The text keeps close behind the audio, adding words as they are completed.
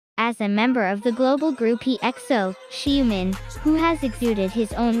as a member of the global group EXO XIUMIN, who has exuded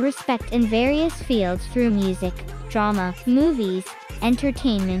his own respect in various fields through music, drama, movies,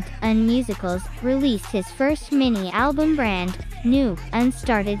 entertainment, and musicals, released his first mini-album Brand New,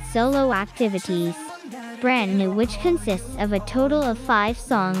 Unstarted Solo Activities. Brand New, which consists of a total of 5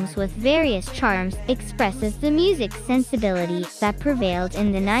 songs with various charms, expresses the music sensibility that prevailed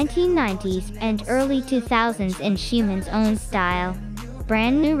in the 1990s and early 2000s in XIUMIN's own style.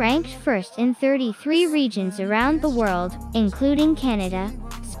 Brand New ranked first in 33 regions around the world, including Canada,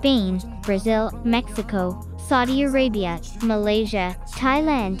 Spain, Brazil, Mexico, Saudi Arabia, Malaysia,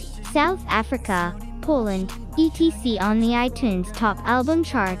 Thailand, South Africa, Poland, etc. on the iTunes Top Album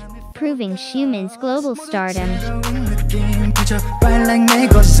Chart, proving XIUMIN's global stardom.